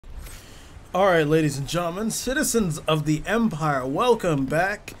Alright, ladies and gentlemen, citizens of the Empire, welcome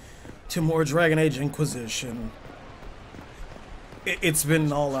back to more Dragon Age Inquisition. It's been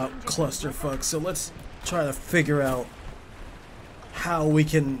an all-out clusterfuck, so let's try to figure out how we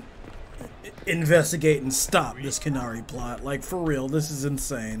can investigate and stop this Qunari plot. Like, for real, this is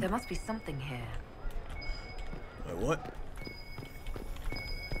insane. There must be something here. Wait, what?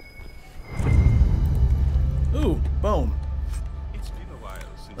 Ooh, bone.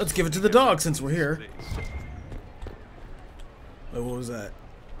 Let's give it to the dog since we're here. Wait, what was that?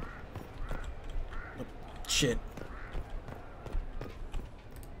 Oh, shit.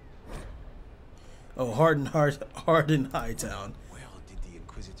 Oh, Harden Hightown. Where did the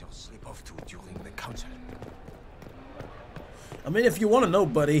Inquisitor slip off to during the council? I mean, if you want to know,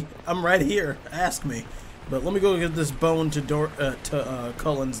 buddy, I'm right here. Ask me. But let me go get this bone to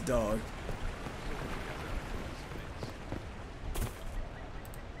Cullen's dog.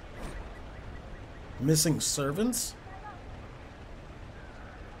 Missing servants?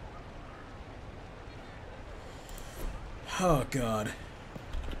 Oh, God.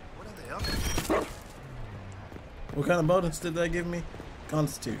 What are they up to? What kind of bonus did that give me?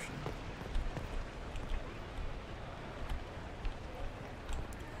 Constitution.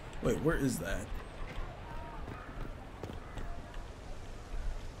 Wait, where is that?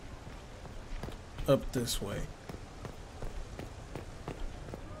 Up this way.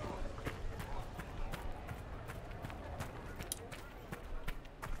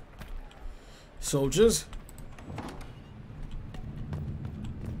 Soldiers.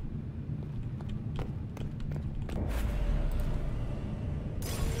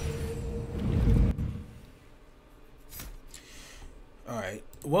 All right.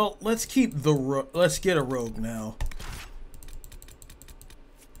 Well, let's keep the let's get a rogue now.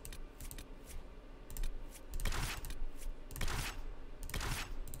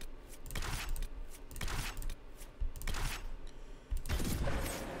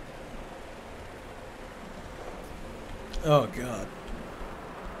 Oh, God.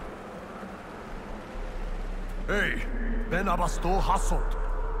 Hey, Ben-Hasrath.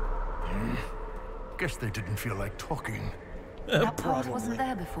 Guess they didn't feel like talking. That part wasn't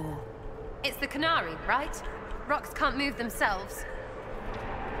there before. It's the Qunari, right? Rocks can't move themselves.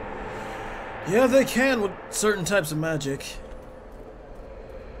 Yeah, they can with certain types of magic.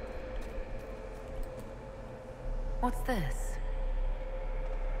 What's this?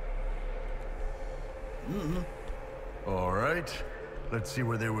 All right, let's see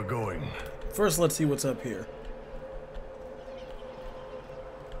where they were going. First, let's see what's up here.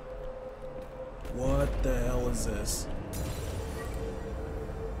 What the hell is this?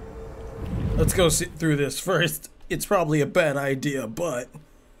 Let's go see through this first. It's probably a bad idea, but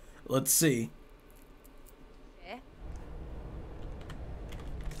let's see.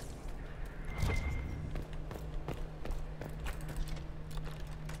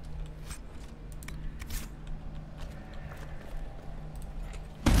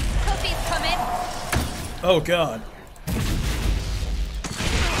 Oh, God.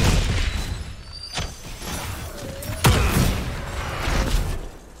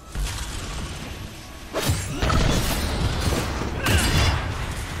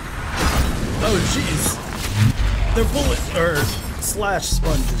 Oh, jeez. They're bullet or slash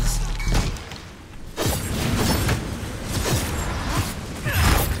sponges.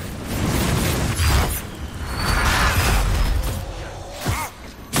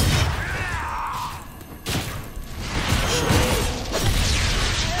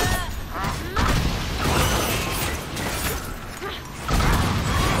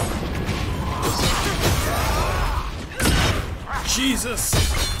 Jesus!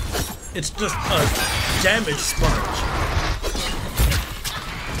 It's just a damage sponge.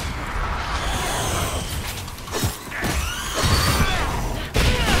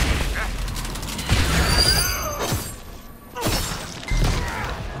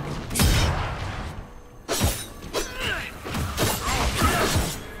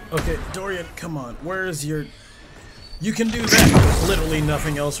 Okay, Dorian, come on. Where is your... You can do that. There's literally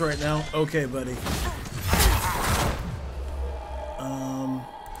nothing else right now. Okay, buddy.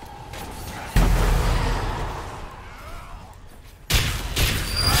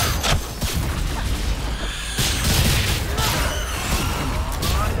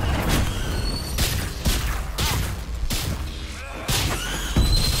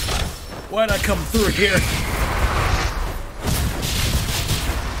 Why'd I come through here?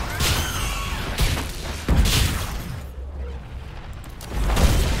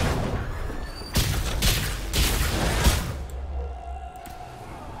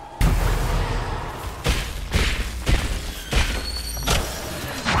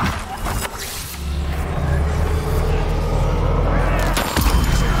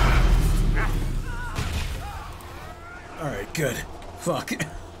 good. Fuck.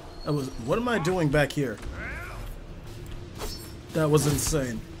 What am I doing back here? That was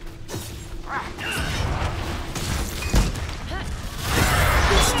insane.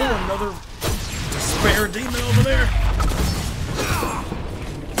 There's still another despair demon over there.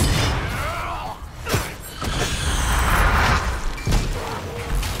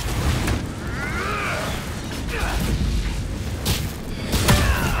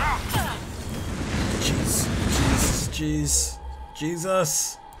 Jeez.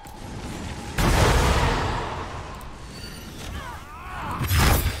 Jesus.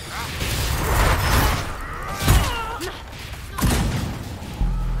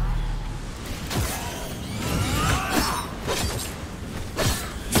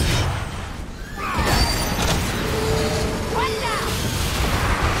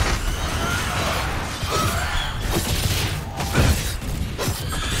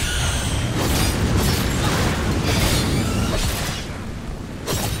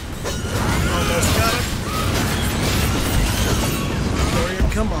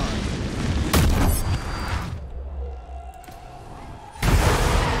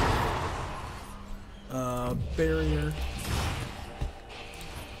 Barrier.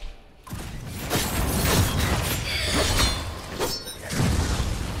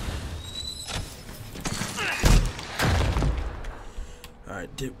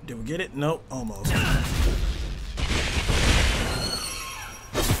 Alright, did we get it? Nope, almost.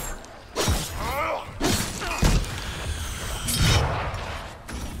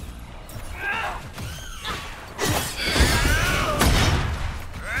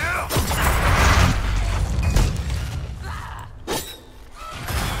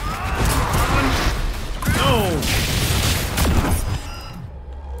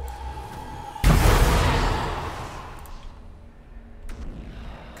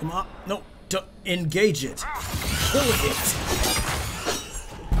 Come on. No, don't engage it. Kill it.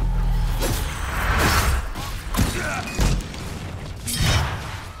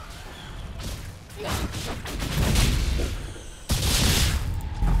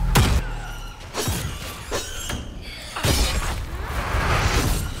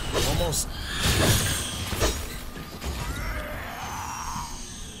 Almost.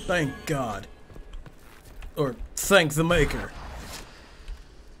 Thank God. Or thank the Maker.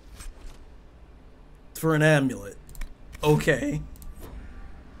 For an amulet. Okay.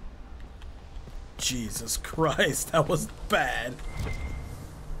 Jesus Christ, that was bad.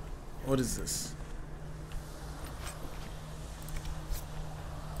 What is this?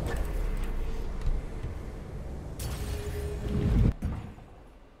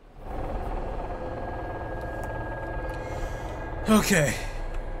 Okay.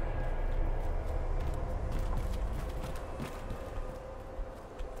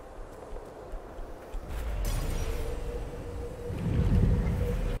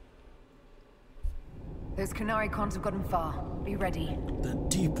 Those Qunari cons have gotten far. Be ready. The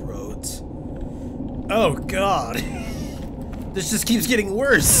deep roads. Oh God. This just keeps getting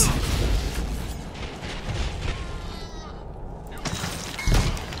worse.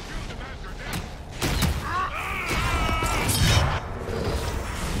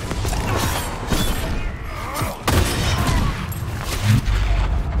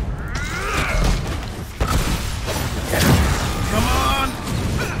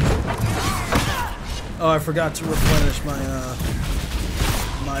 Oh, I forgot to replenish my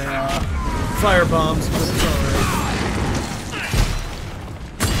fire bombs, but it's alright.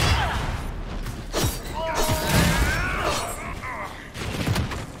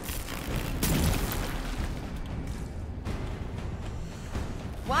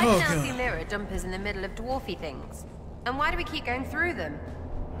 Why do Nancy mirror dumpers in the middle of dwarfy things? And why do we keep going through them?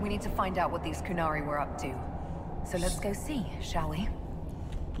 We need to find out what these Qunari were up to. So let's go see, shall we?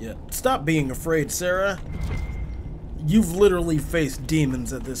 Yeah. Stop being afraid, Sarah. You've literally faced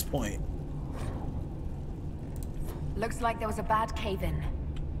demons at this point. Looks like there was a bad cave-in.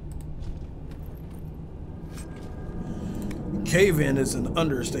 Cave-in is an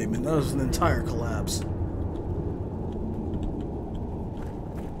understatement. That was an entire collapse.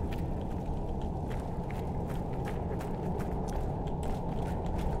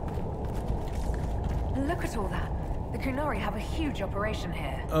 Look at all that. The Qunari have a huge operation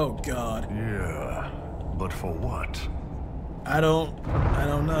here. Oh God. Yeah, but for what? I don't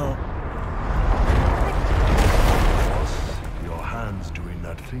know. Boss, your hand's doing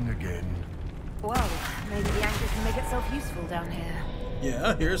that thing again. Well, maybe the anchor can make itself useful down here.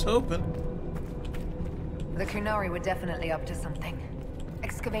 Yeah, here's hoping. The Qunari were definitely up to something.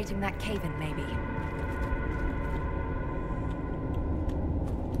 Excavating that cave-in, maybe.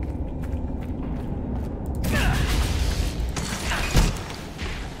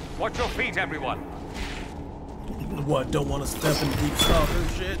 Watch your feet, everyone. What, don't want to step in deep stalker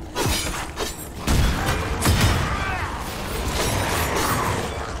shit?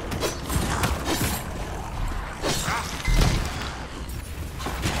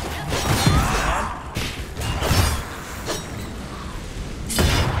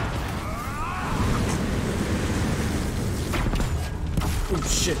 Oh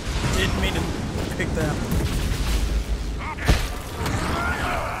shit, didn't mean to pick that one.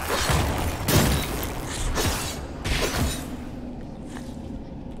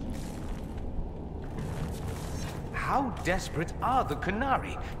 How desperate are the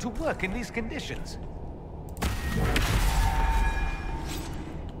Qunari to work in these conditions?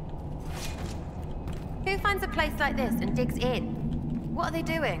 Who finds a place like this and digs in? What are they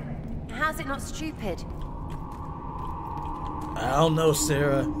doing? How's it not stupid? I don't know,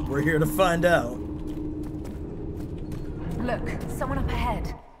 Sarah. We're here to find out. Look, someone up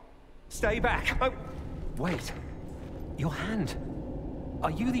ahead. Stay back. Oh, wait. Your hand.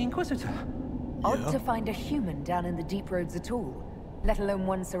 Are you the Inquisitor? Odd to find a human down in the deep roads at all, let alone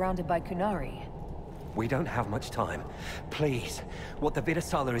one surrounded by Qunari. We don't have much time. Please, what the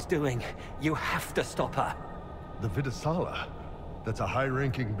Vidasala is doing, you have to stop her. The Vidasala? That's a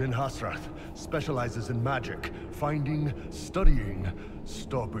high-ranking Ben-Hasrath. Specializes in magic. Finding, studying,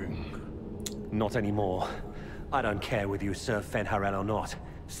 stopping. Not anymore. I don't care whether you serve Fen'Harel or not.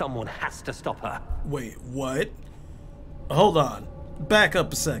 Someone has to stop her. Wait, what? Hold on. Back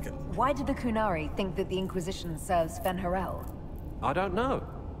up a second. Why did the Qunari think that the Inquisition serves Fen'Harel? I don't know.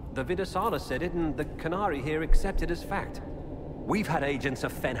 The Vidasala said it, and the Qunari here accepted as fact. We've had agents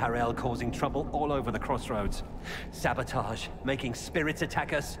of Fen'Harel causing trouble all over the crossroads. Sabotage, making spirits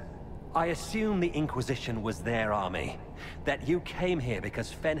attack us. I assume the Inquisition was their army. That you came here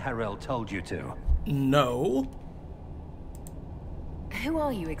because Fen'Harel told you to. No. Who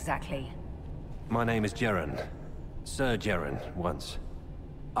are you exactly? My name is Jeren. Sir Jeren, once.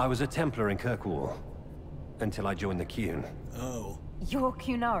 I was a Templar in Kirkwall. Until I joined the Qun. Oh. You're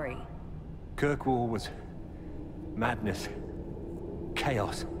Qunari. Kirkwall was... madness.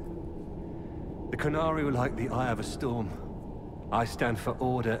 Chaos. The Qunari were like the eye of a storm. I stand for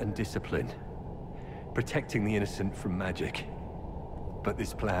order and discipline. Protecting the innocent from magic. But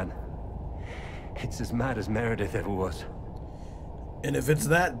this plan... it's as mad as Meredith ever was. And if it's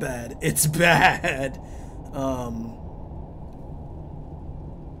that bad, it's bad.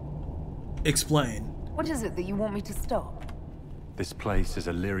 Explain. What is it that you want me to stop? This place is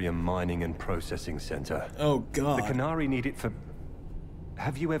a lyrium mining and processing center. Oh god. The Qunari need it for...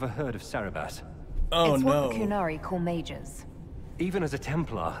 Have you ever heard of Sarabas? Oh it's no. what the Qunari call mages. Even as a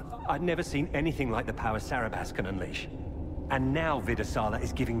Templar, I'd never seen anything like the power Sarabas can unleash. And now Vidasala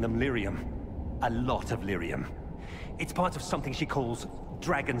is giving them lyrium. A lot of lyrium. It's part of something she calls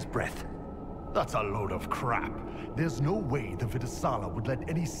Dragon's Breath. That's a load of crap. There's no way the Vidasala would let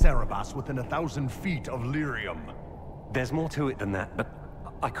any Sarabas within 1,000 feet of lyrium. There's more to it than that, but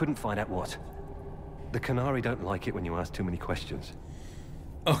I couldn't find out what. The Qunari don't like it when you ask too many questions.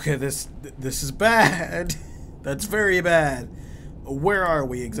 Okay, this is bad. That's very bad. Where are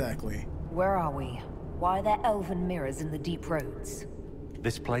we exactly? Where are we? Why are there elven mirrors in the deep roads?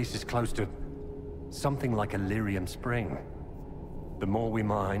 This place is close to something like a lyrium spring. The more we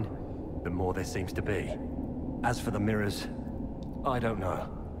mine, the more there seems to be. As for the mirrors, I don't know.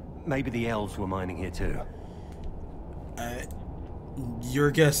 Maybe the elves were mining here too.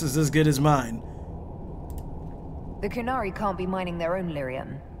 Your guess is as good as mine. The Qunari can't be mining their own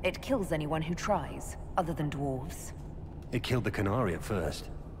lyrium. It kills anyone who tries, other than dwarves. It killed the Qunari at first.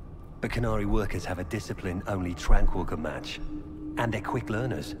 But Qunari workers have a discipline only Tranquil can match. And they're quick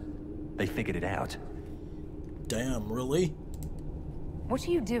learners. They figured it out. Damn, really? What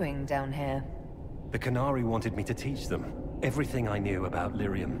are you doing down here? The Qunari wanted me to teach them everything I knew about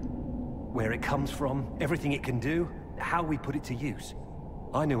lyrium. Where it comes from, everything it can do, how we put it to use.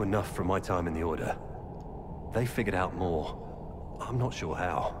 I knew enough from my time in the Order. They figured out more. I'm not sure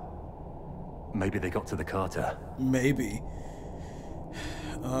how. Maybe they got to the Carter. Maybe.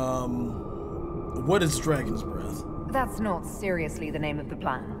 What is Dragon's Breath? That's not seriously the name of the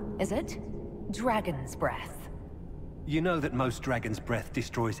plan, is it? Dragon's Breath. You know that most Dragon's Breath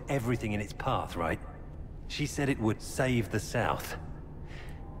destroys everything in its path, right? She said it would save the South.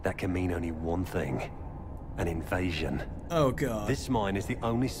 That can mean only one thing. An invasion. Oh god. This mine is the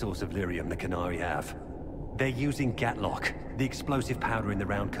only source of lyrium the Qunari have. They're using Gatlock, the explosive powder in the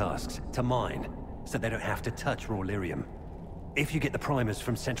round casks, to mine, so they don't have to touch raw lyrium. If you get the primers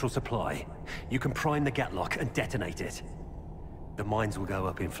from Central Supply, you can prime the Gatlock and detonate it. The mines will go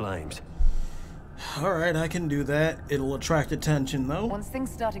up in flames. Alright, I can do that. It'll attract attention, though. Once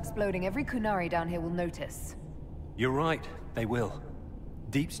things start exploding, every Qunari down here will notice. You're right, they will.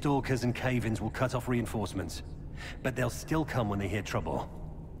 Deep stalkers and cave-ins will cut off reinforcements. But they'll still come when they hear trouble.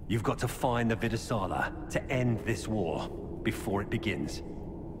 You've got to find the Vidasala to end this war before it begins.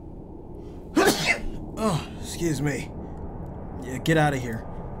 Oh, excuse me. Yeah, get out of here.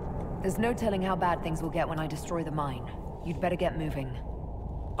 There's no telling how bad things will get when I destroy the mine. You'd better get moving.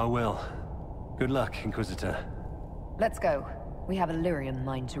 I will. Good luck, Inquisitor. Let's go. We have a Lyrium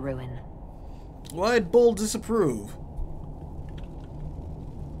mine to ruin. Why'd Bull disapprove?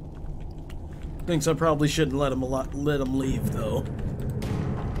 Thinks I probably shouldn't let him leave, though.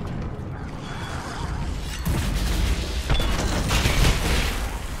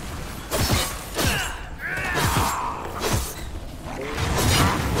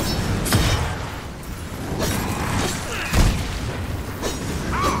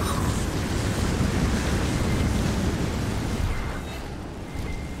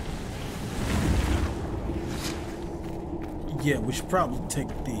 Yeah, we should probably take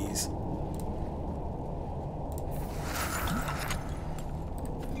these.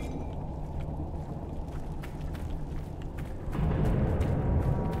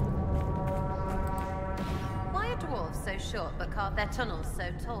 Why are dwarves so short but carve their tunnels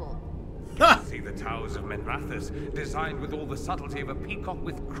so tall? See the towers of Menrathus, designed with all the subtlety of a peacock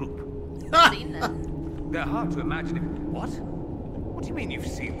with croup. Seen them? They're hard to imagine if... What? What do you mean you've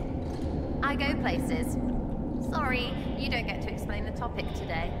seen them? I go places. Sorry, you don't get to explain the topic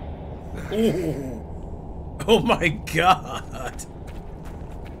today. Oh, oh my god.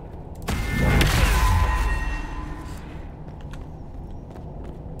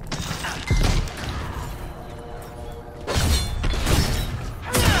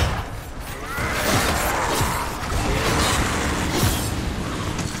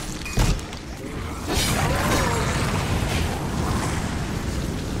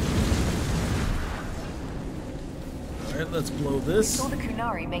 Let's blow this. Saw the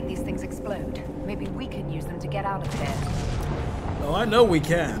Qunari make these things explode. Maybe we can use them to get out of here. Oh, I know we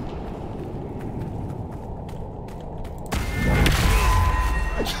can.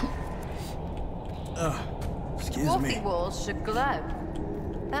 Excuse Dwarfy me. walls should glow.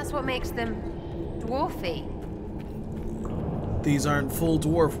 That's what makes them dwarfy. These aren't full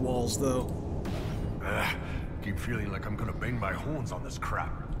dwarf walls, though. Keep feeling like I'm gonna bang my horns on this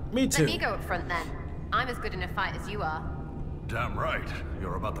crap. Me too. Let me go up front then. I'm as good in a fight as you are. Damn right.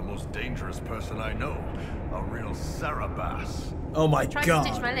 You're about the most dangerous person I know. A real Sarabass. Oh my Try god. to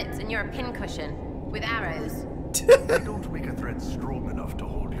stitch my lips and you're a pincushion. With arrows. I don't make a thread strong enough to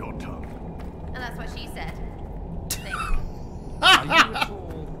hold your tongue. And that's what she said. Think. Are you at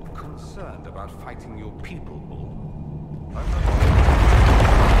all concerned about fighting your people, Bull? I'm not...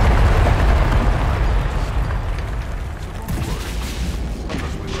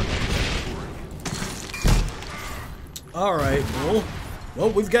 Alright, well,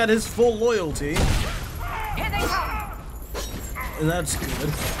 we've got his full loyalty. Here they come! And that's good.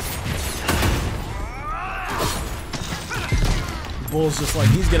 Bull's just like,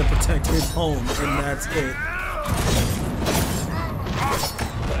 he's gonna protect his home, and that's it.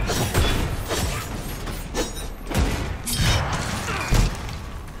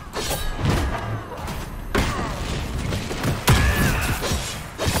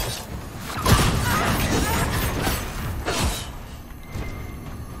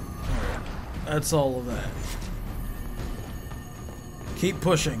 That's all of that. Keep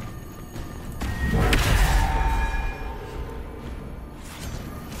pushing.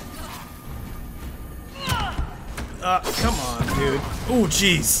 Come on, dude. Ooh,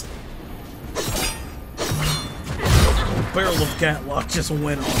 jeez. Barrel of Gatlock just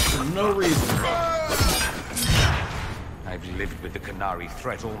went off for no reason. I've lived with the Qunari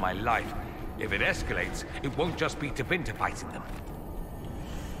threat all my life. If it escalates, it won't just be Tevinter fighting them.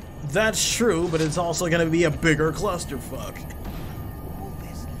 That's true, but it's also gonna be a bigger clusterfuck. All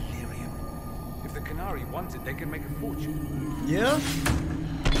this lyrium. If the Qunari want it, they can make a fortune. Yeah?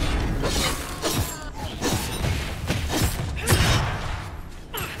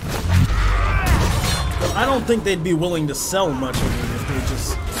 Well, I don't think they'd be willing to sell much of it if they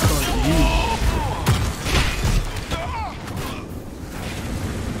just started using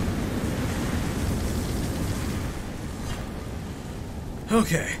it.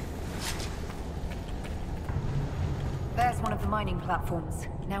 Okay. There's one of the mining platforms.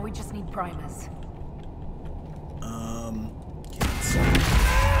 Now we just need primers. Cancel.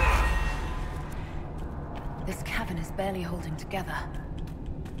 This cavern is barely holding together.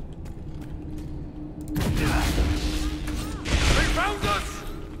 They found us!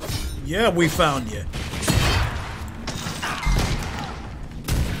 Yeah, we found you.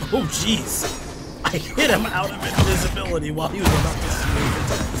 Oh, jeez. I hit him out of invisibility while he was about to sneak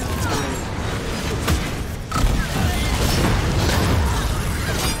attack.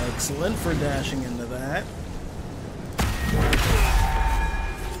 That's great. Excellent for dashing into that.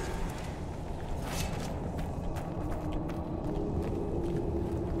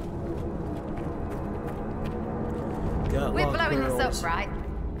 We're blowing this up, right?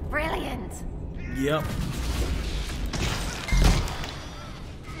 Brilliant. Yep.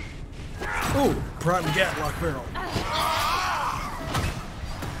 Ooh, prime Gatlock barrel.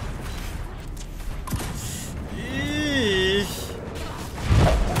 Eesh.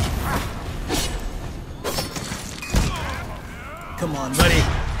 Come on, buddy.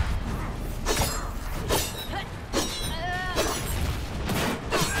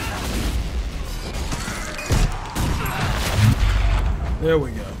 There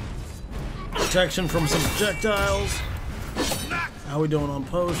we go. Protection from some projectiles. How we doing on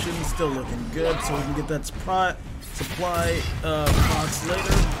potions? Still looking good, so we can get that supply box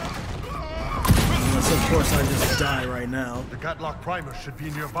later. Unless, of course, I just die right now. The Gatlock primers should be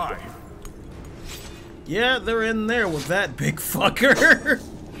nearby. Yeah, they're in there with that big fucker.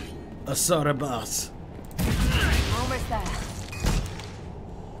 A Sarabas. Almost there.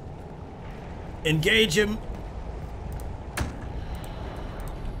 Engage him.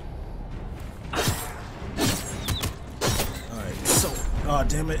 Oh,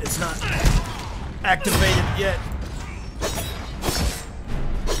 damn it, it's not activated yet.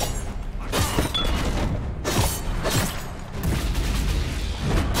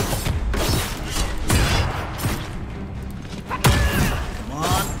 Come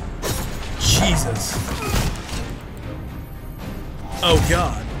on. Jesus. Oh,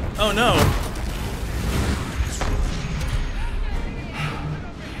 God. Oh, no.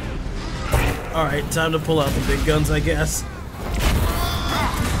 Alright, time to pull out the big guns, I guess.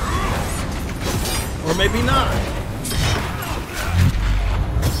 Or maybe not.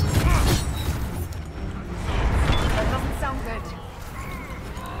 That doesn't sound good.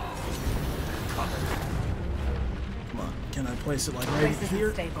 Come on, can I place it like right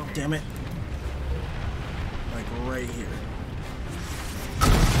here? Stable. Damn it. Like right here.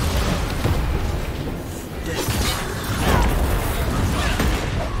 Damn.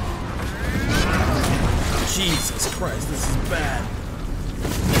 Jesus Christ, this is bad.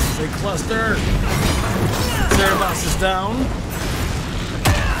 Big cluster. Cerebos is down.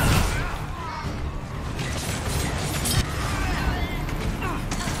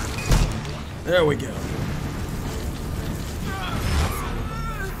 There we go.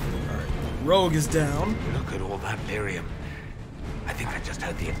 Alright. Rogue is down. Look at all that lyrium. I think I just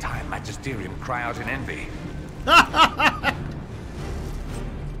heard the entire Magisterium cry out in envy.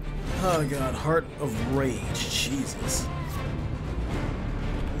 Oh god, Heart of Rage. Jesus.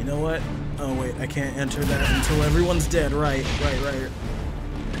 You know what? Oh wait, I can't enter that until everyone's dead. Right.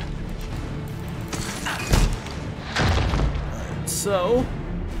 Alright, so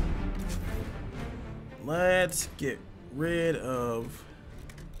let's get rid of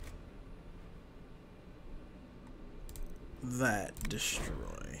that.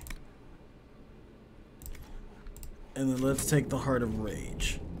 Destroy. And then let's take the Heart of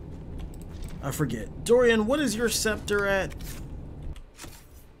Rage. I forget. Dorian, what is your scepter at?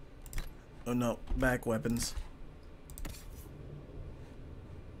 Oh no, back weapons.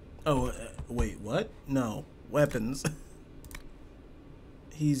 Oh, wait, what? No, weapons.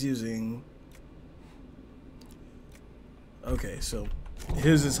 He's using... Okay, so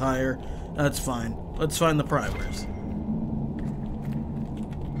his is higher. That's fine. Let's find the primers.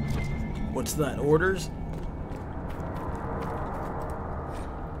 What's that? Orders?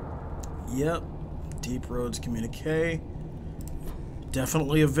 Yep. Deep Roads Communique.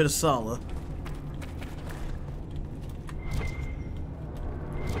 Definitely a Vitasala.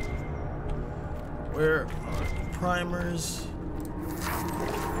 Where are the primers?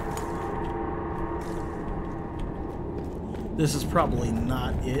 This is probably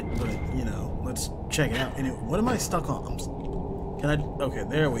not it, but you know, let's check it out. Anyway, what am I stuck on? Can I? Okay,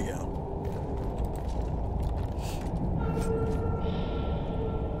 there we go.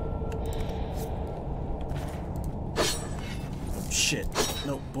 Shit.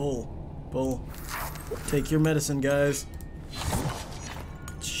 No, bull. Bull. Take your medicine, guys.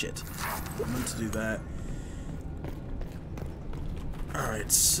 Shit. I meant to do that.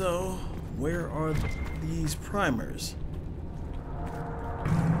 Alright, so where are these primers?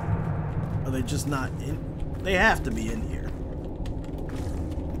 Are they just not in? They have to be in here.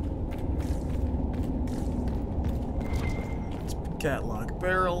 It's Gatlock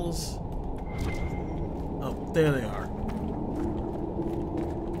barrels. Oh, there they are.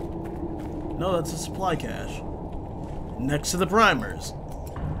 No, that's a supply cache. Next to the primers.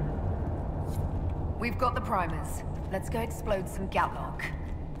 We've got the primers. Let's go explode some Gatlock.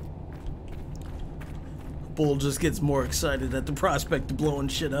 Bull just gets more excited at the prospect of blowing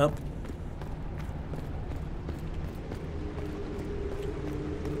shit up.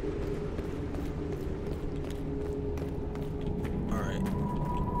 Alright.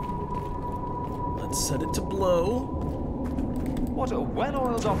 Let's set it to blow. What a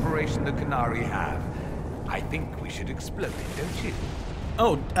well-oiled operation the Qunari have. I think we should explode it, don't you?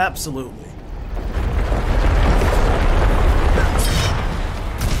 Oh, absolutely.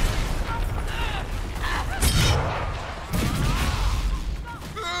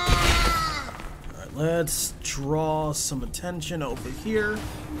 Alright, let's draw some attention over here.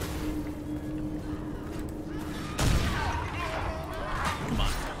 Come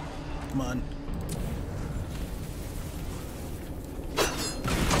on. Come on.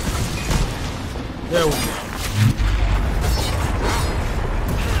 There we go.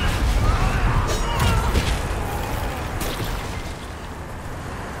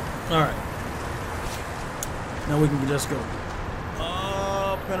 Alright. Now we can just go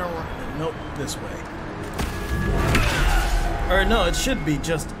up and around. Nope, this way. Or no, it should be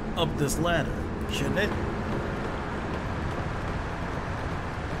just up this ladder, shouldn't it?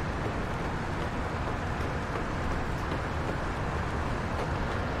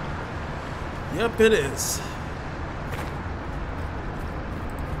 Yep, it is.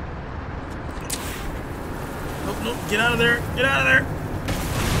 Nope, nope, get out of there! Get out of there!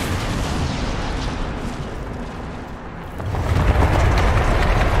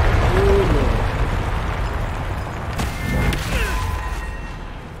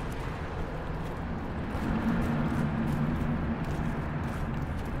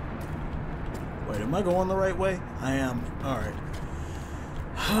 Wait, am I going the right way? I am. Alright.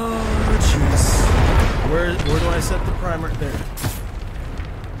 Oh, jeez. Where do I set the primer? There.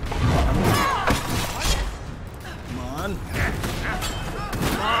 Come on. Come on.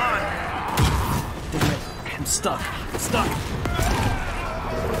 Damn it. I'm stuck. I'm stuck.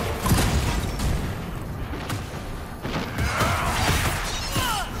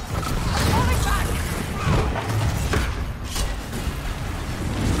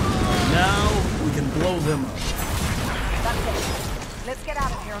 Now we can blow them up. Let's get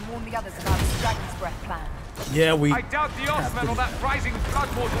out of here and warn the others about this Dragon's Breath plan. Yeah, we... I doubt the Osman or that rising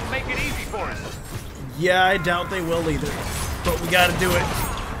floodwater will make it easy for us. Yeah, I doubt they will either. But we gotta do it.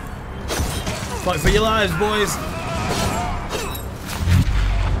 Fight for your lives, boys.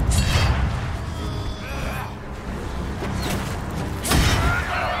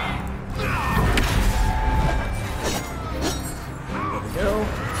 There we go.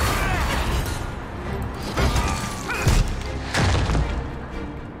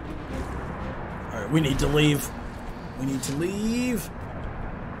 Alright, we need to leave. We need to leave.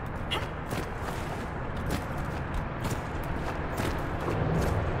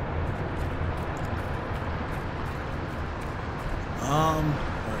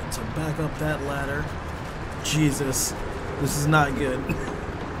 Alright, so back up that ladder. Jesus, this is not good.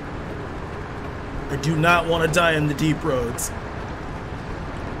 I do not want to die in the deep roads.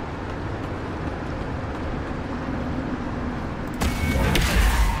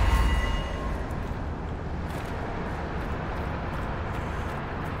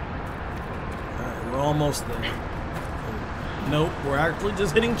 Alright, we're almost there. Nope, we're actually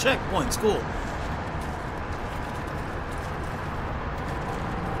just hitting checkpoints. Cool.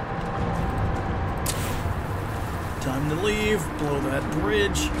 Time to leave, blow that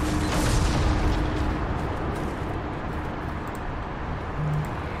bridge.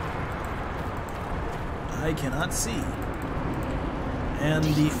 I cannot see. And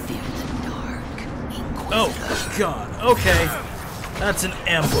the... Oh, God. Okay. That's an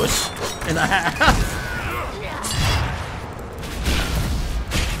ambush and a half.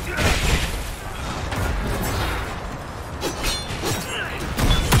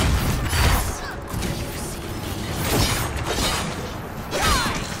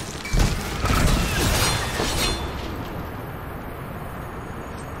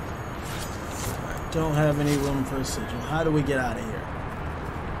 Don't have any room for a sigil. How do we get out of here?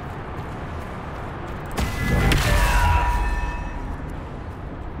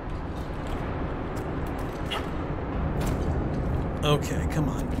 Okay, come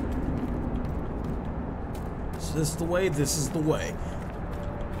on. Is this the way? This is the way.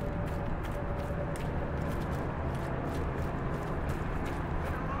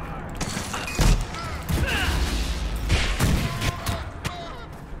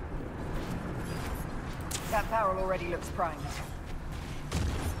 barrel already looks primed.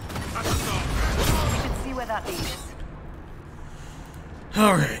 We should see where that leads.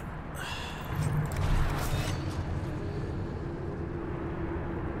 Alright.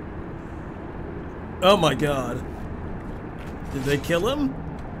 Oh my god. Did they kill him?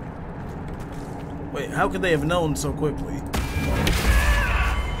 Wait, how could they have known so quickly?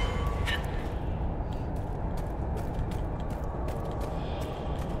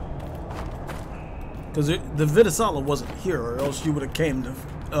 Because the Vidisala wasn't here, or else you would have came to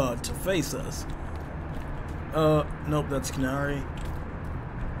face us. Nope, that's Qunari.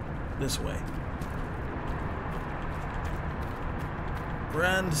 This way.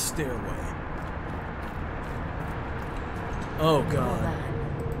 Grand stairway. Oh god.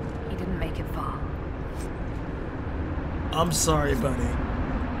 He didn't make it far. I'm sorry, buddy.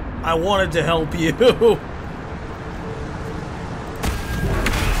 I wanted to help you.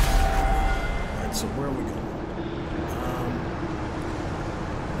 Alright, so where are we going?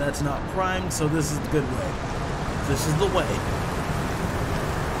 That's not primed, so this is the good way. This is the way.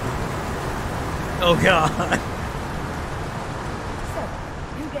 Oh god. So,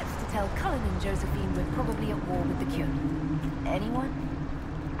 who gets to tell Cullen and Josephine we're probably at war with the Qun? Anyone?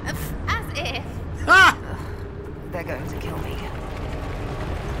 As if. Ha! They're going to kill me.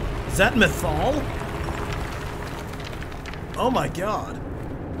 Is that Mythal? Oh my god.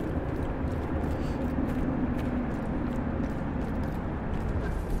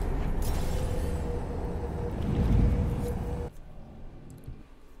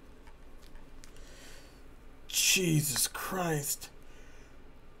 Jesus Christ.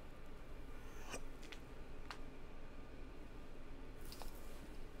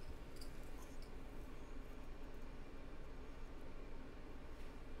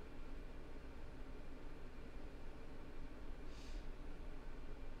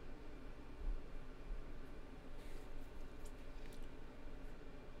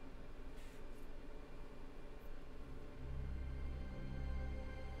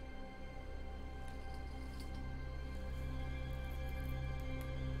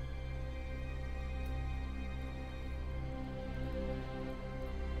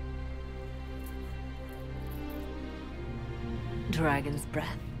 Dragon's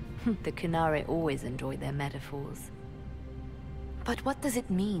breath. The Qunari always enjoy their metaphors. But what does it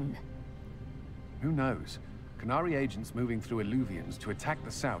mean? Who knows? Qunari agents moving through Illuvians to attack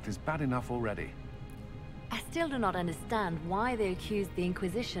the south is bad enough already. I still do not understand why they accused the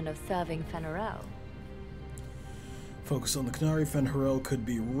Inquisition of serving Fereldan. Focus on the Qunari. Fereldan could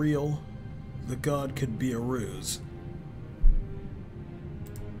be real. The god could be a ruse.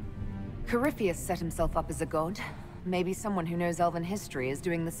 Corypheus set himself up as a god. Maybe someone who knows Elven history is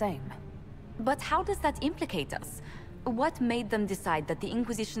doing the same. But how does that implicate us? What made them decide that the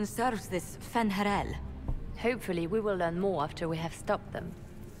Inquisition serves this Fereldan? Hopefully we will learn more after we have stopped them.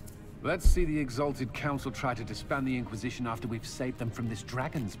 Let's see the Exalted Council try to disband the Inquisition after we've saved them from this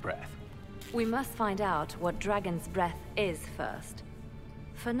dragon's breath. We must find out what Dragon's Breath is first.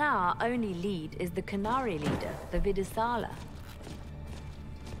 For now, our only lead is the Qunari leader, the Vidisala.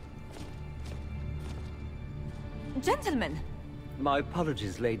 Gentlemen! My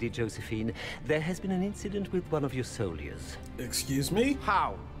apologies, Lady Josephine. There has been an incident with one of your soldiers. Excuse me?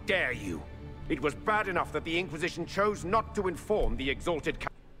 How dare you? It was bad enough that the Inquisition chose not to inform the Exalted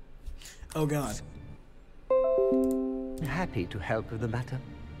Council. Oh god. Happy to help with the matter.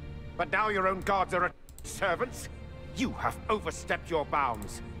 But now your own guards are servants? You have overstepped your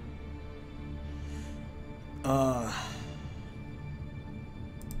bounds.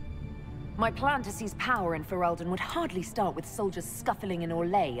 My plan to seize power in Fereldan would hardly start with soldiers scuffling in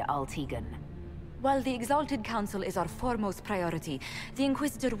Orlais, Altegan. While the Exalted Council is our foremost priority, the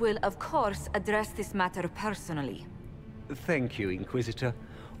Inquisitor will, of course, address this matter personally. Thank you, Inquisitor.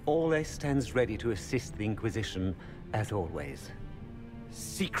 Orlais stands ready to assist the Inquisition, as always.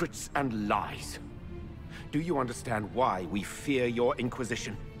 Secrets and lies. Do you understand why we fear your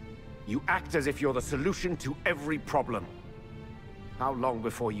Inquisition? You act as if you're the solution to every problem. How long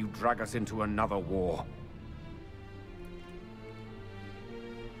before you drag us into another war?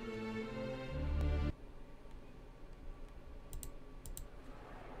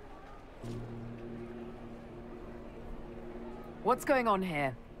 What's going on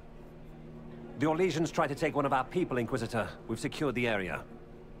here? The Orlesians tried to take one of our people, Inquisitor. We've secured the area.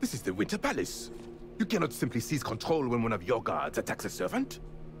 This is the Winter Palace. You cannot simply seize control when one of your guards attacks a servant.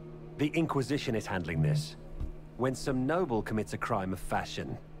 The Inquisition is handling this. When some noble commits a crime of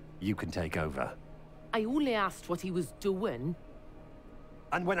fashion, you can take over. I only asked what he was doing.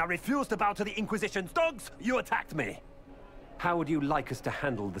 And when I refused to bow to the Inquisition's dogs, you attacked me! How would you like us to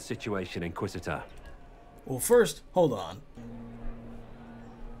handle the situation, Inquisitor? Well, first, hold on.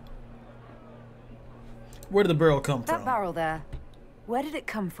 Where did the barrel come from? That barrel there. Where did it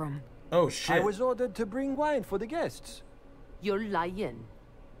come from? Oh, shit. I was ordered to bring wine for the guests. You're lying.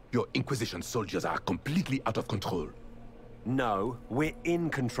 Your Inquisition soldiers are completely out of control. No, we're in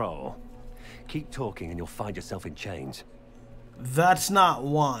control. Keep talking and you'll find yourself in chains. That's not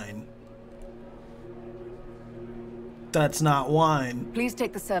wine. That's not wine. Please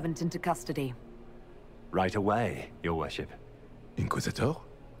take the servant into custody. Right away, Your Worship. Inquisitor?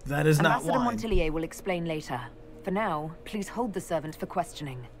 That is not Ambassador wine. Montelier will explain later. For now, please hold the servant for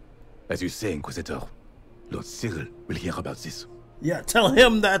questioning. As you say, Inquisitor. Lord Cyril will hear about this. Yeah, tell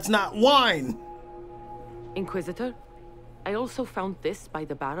him that's not wine. Inquisitor, I also found this by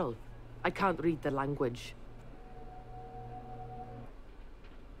the barrel. I can't read the language.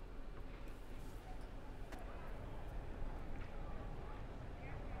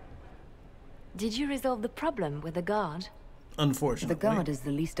 Did you resolve the problem with the guard? Unfortunately. The guard is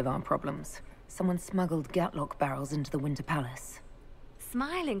the least of our problems. Someone smuggled Gatlock barrels into the Winter Palace.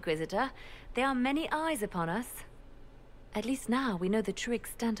 Smile, Inquisitor. There are many eyes upon us. At least now we know the true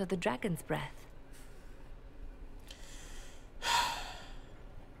extent of the dragon's breath.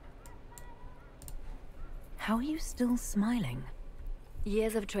 How are you still smiling?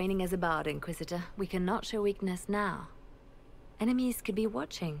 Years of training as a bard, Inquisitor. We cannot show weakness now. Enemies could be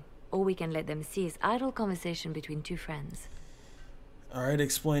watching, or we can let them seize idle conversation between two friends. Alright,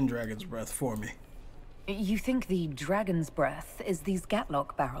 explain Dragon's Breath for me. You think the Dragon's Breath is these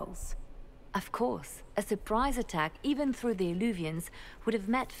Gatlock barrels? Of course. A surprise attack, even through the Illuvians, would have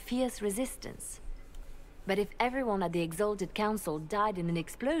met fierce resistance. But if everyone at the Exalted Council died in an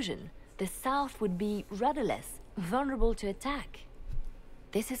explosion, the South would be rudderless, vulnerable to attack.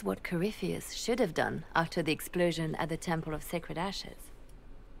 This is what Corypheus should have done after the explosion at the Temple of Sacred Ashes.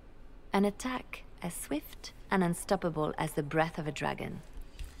 An attack as swift and unstoppable as the breath of a dragon.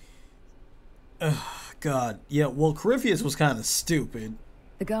 God. Yeah, well, Corypheus was kind of stupid.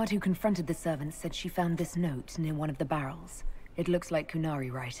 The guard who confronted the servant said she found this note near one of the barrels. It looks like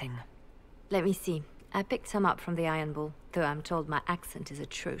Qunari writing. Let me see. I picked some up from the Iron Bull, though I'm told my accent is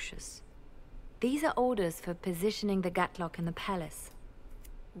atrocious. These are orders for positioning the Gatlock in the palace.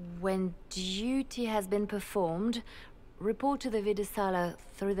 When duty has been performed, report to the Vidusala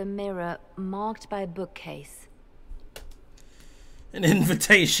through the mirror marked by a bookcase. An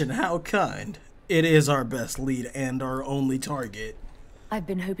invitation, how kind. It is our best lead and our only target. I've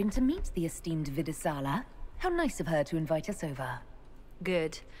been hoping to meet the esteemed Vidusala. How nice of her to invite us over.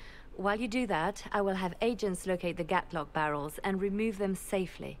 Good. While you do that, I will have agents locate the Gatlock barrels and remove them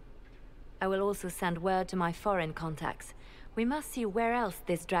safely. I will also send word to my foreign contacts. We must see where else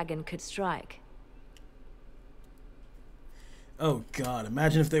this dragon could strike. Oh God,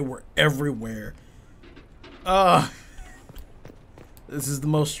 imagine if they were everywhere. This is the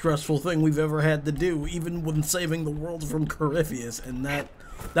most stressful thing we've ever had to do, even when saving the world from Corypheus, and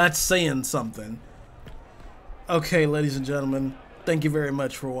that's saying something. Okay, ladies and gentlemen, thank you very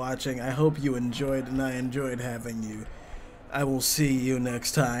much for watching. I hope you enjoyed, and I enjoyed having you. I will see you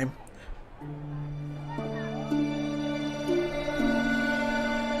next time.